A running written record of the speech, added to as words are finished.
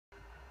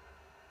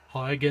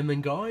Hi again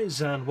then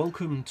guys, and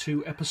welcome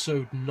to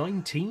episode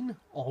 19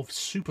 of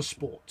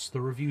SuperSports,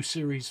 the review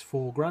series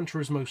for Gran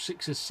Turismo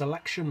 6's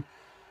selection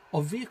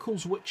of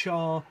vehicles which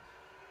are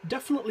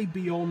definitely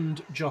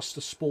beyond just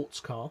a sports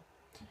car,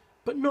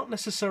 but not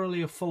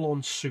necessarily a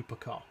full-on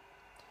supercar.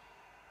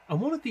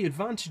 And one of the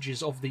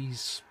advantages of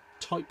these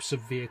types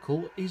of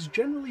vehicle is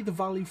generally the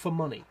value for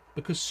money,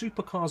 because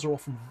supercars are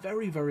often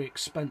very, very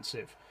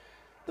expensive.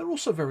 They're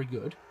also very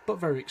good, but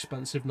very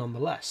expensive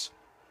nonetheless.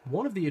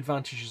 One of the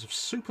advantages of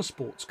super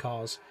sports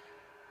cars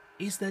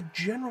is they're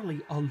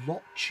generally a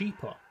lot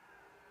cheaper.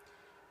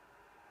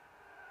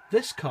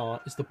 This car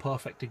is the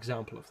perfect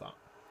example of that.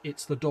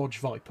 It's the Dodge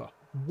Viper,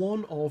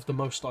 one of the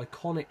most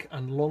iconic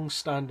and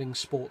long-standing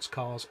sports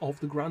cars of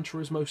the Gran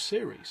Turismo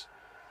series.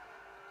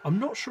 I'm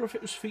not sure if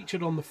it was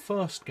featured on the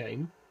first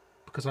game,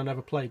 because I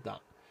never played that,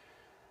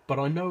 but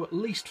I know at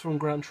least from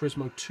Gran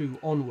Turismo 2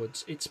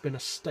 onwards it's been a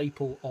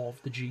staple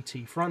of the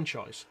GT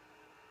franchise.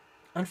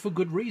 And for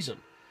good reason.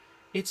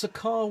 It's a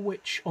car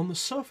which, on the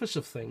surface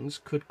of things,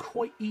 could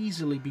quite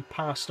easily be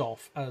passed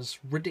off as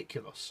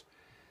ridiculous.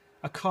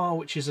 A car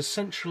which is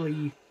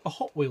essentially a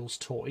Hot Wheels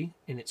toy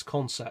in its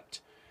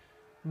concept,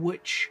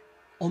 which,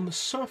 on the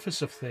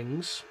surface of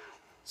things,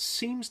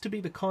 seems to be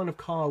the kind of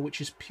car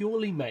which is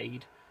purely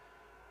made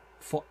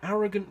for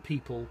arrogant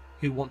people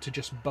who want to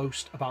just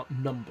boast about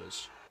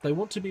numbers. They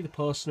want to be the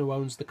person who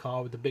owns the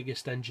car with the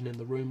biggest engine in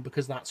the room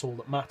because that's all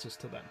that matters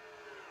to them.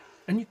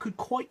 And you could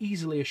quite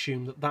easily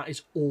assume that that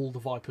is all the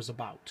Viper's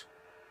about.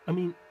 I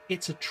mean,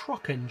 it's a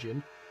truck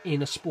engine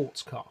in a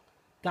sports car.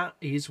 That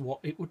is what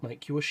it would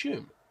make you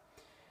assume.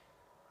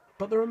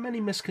 But there are many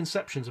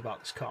misconceptions about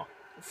this car.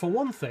 For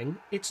one thing,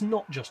 it's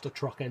not just a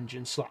truck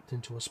engine slapped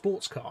into a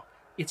sports car.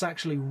 It's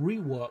actually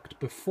reworked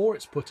before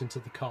it's put into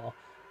the car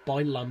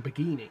by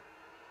Lamborghini.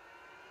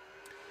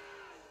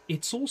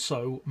 It's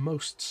also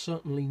most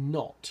certainly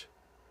not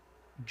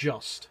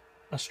just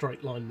a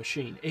straight line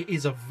machine. It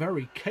is a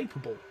very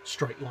capable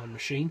straight line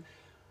machine,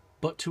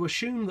 but to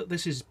assume that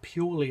this is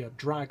purely a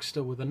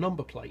dragster with a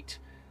number plate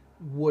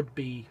would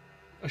be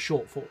a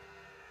shortfall,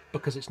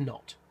 because it's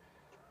not.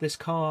 This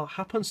car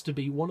happens to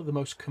be one of the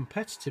most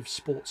competitive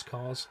sports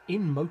cars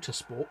in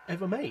motorsport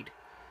ever made,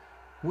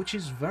 which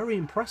is very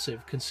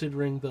impressive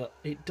considering that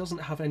it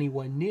doesn't have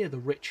anywhere near the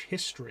rich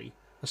history,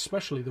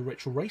 especially the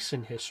rich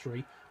racing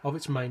history, of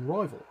its main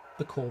rival,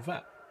 the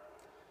Corvette.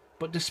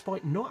 But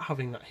despite not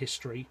having that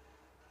history,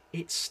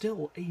 it's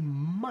still a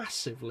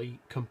massively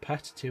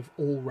competitive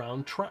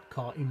all-round track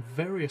car in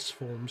various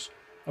forms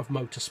of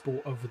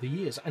motorsport over the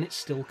years, and it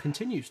still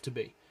continues to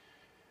be.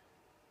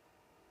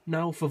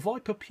 Now, for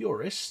Viper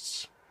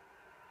purists,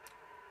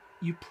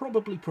 you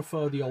probably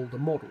prefer the older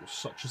models,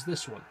 such as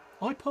this one.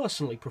 I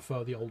personally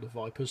prefer the older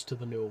Vipers to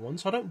the newer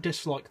ones. I don't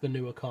dislike the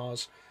newer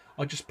cars,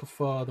 I just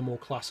prefer the more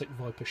classic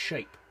Viper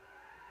shape.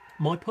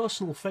 My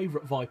personal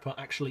favourite Viper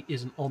actually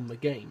isn't on the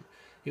game.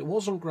 It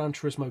was on Gran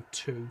Turismo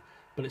 2,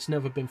 but it's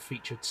never been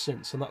featured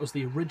since, and that was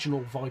the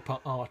original Viper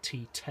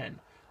RT10.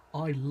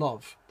 I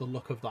love the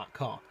look of that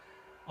car.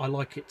 I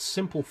like its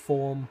simple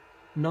form,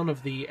 none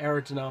of the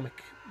aerodynamic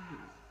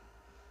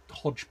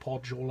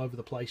hodgepodge all over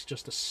the place,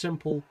 just a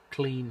simple,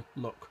 clean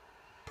look.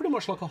 Pretty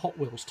much like a Hot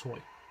Wheels toy.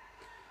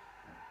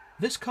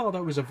 This car,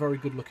 though, is a very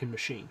good looking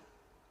machine.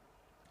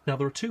 Now,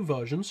 there are two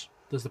versions.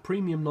 There's the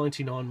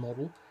premium-99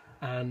 model,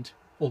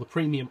 or the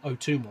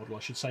premium-02 model, I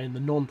should say, and the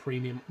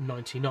non-premium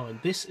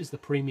 99. This is the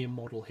premium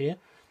model here.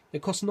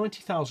 It costs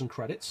 90,000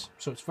 credits,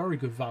 so it's very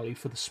good value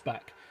for the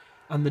spec,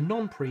 and the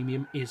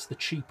non-premium is the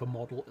cheaper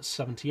model at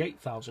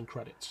 78,000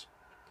 credits.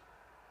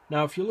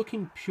 Now, if you're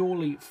looking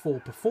purely for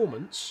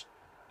performance,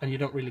 and you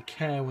don't really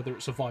care whether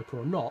it's a Viper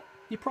or not,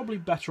 you're probably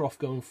better off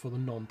going for the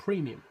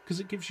non-premium, because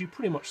it gives you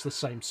pretty much the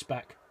same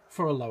spec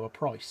for a lower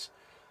price.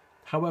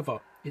 However,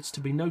 it's to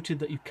be noted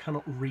that you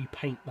cannot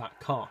repaint that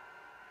car.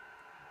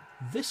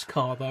 This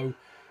car, though,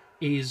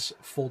 is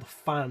for the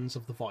fans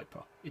of the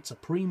Viper. It's a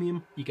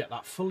premium, you get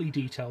that fully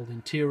detailed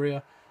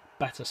interior,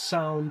 better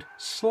sound,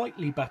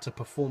 slightly better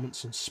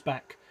performance and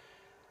spec,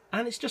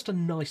 and it's just a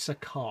nicer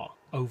car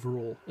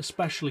overall,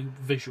 especially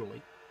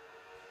visually.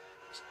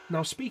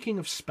 Now, speaking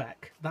of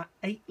spec, that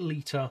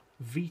 8-litre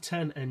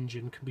V10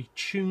 engine can be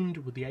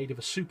tuned with the aid of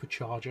a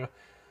supercharger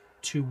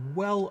to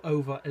well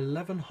over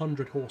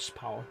 1100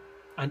 horsepower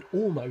and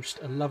almost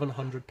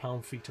 1100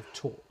 pound-feet of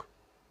torque.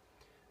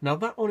 Now,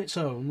 that on its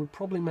own would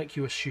probably make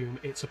you assume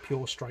it's a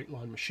pure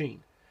straight-line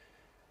machine.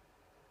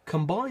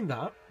 Combine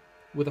that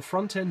with a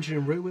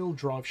front-engine rear-wheel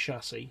drive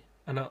chassis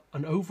and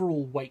an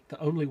overall weight that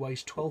only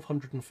weighs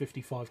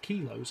 1,255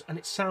 kilos, and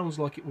it sounds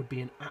like it would be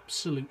an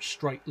absolute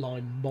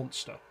straight-line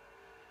monster.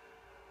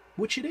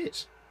 Which it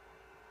is.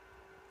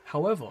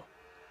 However,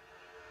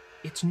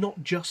 it's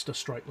not just a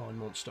straight-line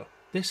monster.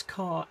 This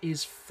car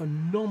is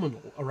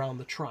phenomenal around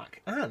the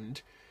track, and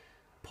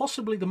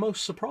possibly the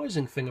most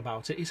surprising thing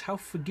about it is how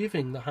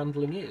forgiving the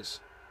handling is.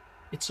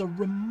 It's a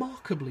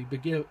remarkably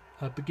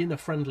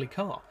beginner-friendly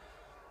car.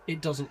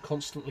 It doesn't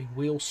constantly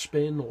wheel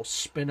spin or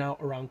spin out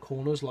around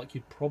corners like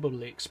you'd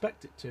probably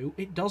expect it to.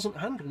 It doesn't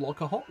handle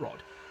like a hot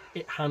rod.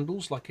 It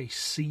handles like a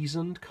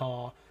seasoned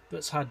car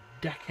that's had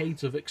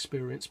decades of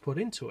experience put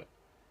into it,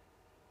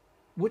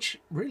 which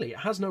really it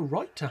has no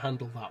right to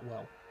handle that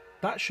well.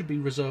 That should be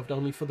reserved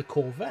only for the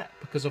Corvette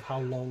because of how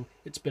long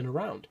it's been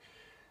around.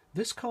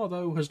 This car,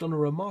 though, has done a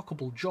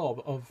remarkable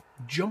job of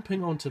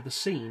jumping onto the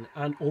scene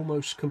and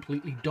almost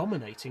completely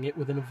dominating it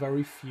within a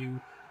very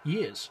few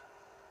years.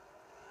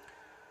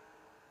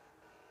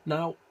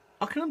 Now,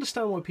 I can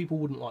understand why people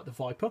wouldn't like the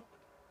Viper.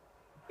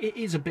 It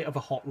is a bit of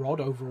a hot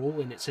rod overall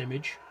in its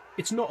image.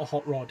 It's not a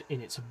hot rod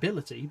in its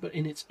ability, but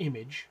in its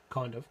image,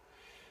 kind of.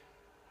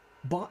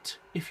 But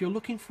if you're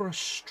looking for a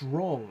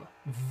strong,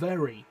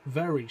 very,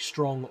 very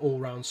strong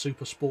all-round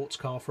super sports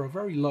car for a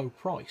very low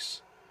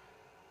price,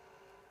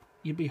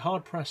 you'd be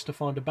hard-pressed to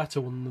find a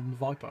better one than the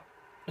Viper,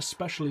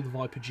 especially the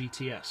Viper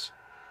GTS.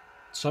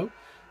 So,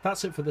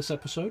 that's it for this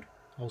episode.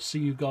 I'll see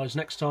you guys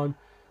next time,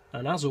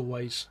 and as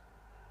always,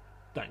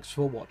 thanks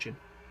for watching.